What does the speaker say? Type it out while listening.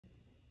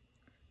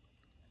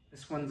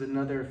This one's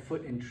another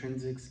foot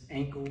intrinsics,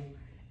 ankle,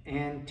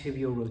 and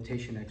tibial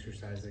rotation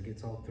exercise that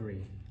gets all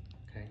three,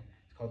 okay?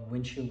 It's called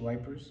windshield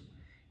wipers.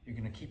 You're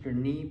gonna keep your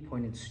knee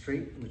pointed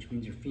straight, which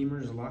means your femur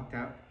is locked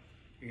out.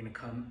 You're gonna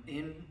come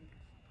in,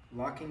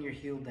 locking your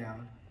heel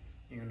down.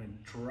 You're gonna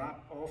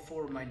drop all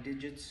four of my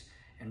digits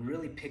and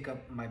really pick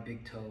up my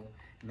big toe.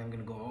 And then I'm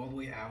gonna go all the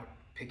way out,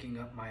 picking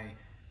up my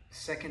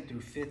second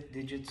through fifth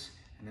digits,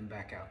 and then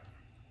back out.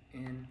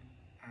 In,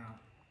 out,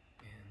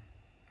 in,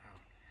 out.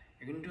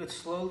 You're gonna do it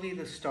slowly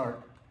to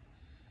start,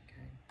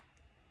 okay?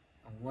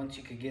 And once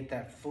you can get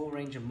that full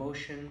range of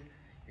motion,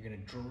 you're gonna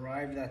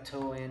drive that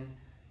toe in,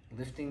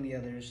 lifting the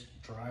others,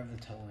 drive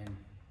the toe in,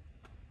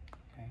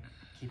 okay?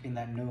 Keeping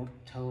that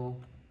toe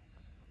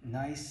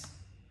nice,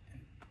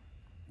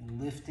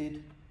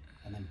 lifted,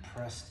 and then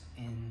pressed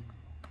in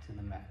to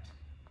the mat.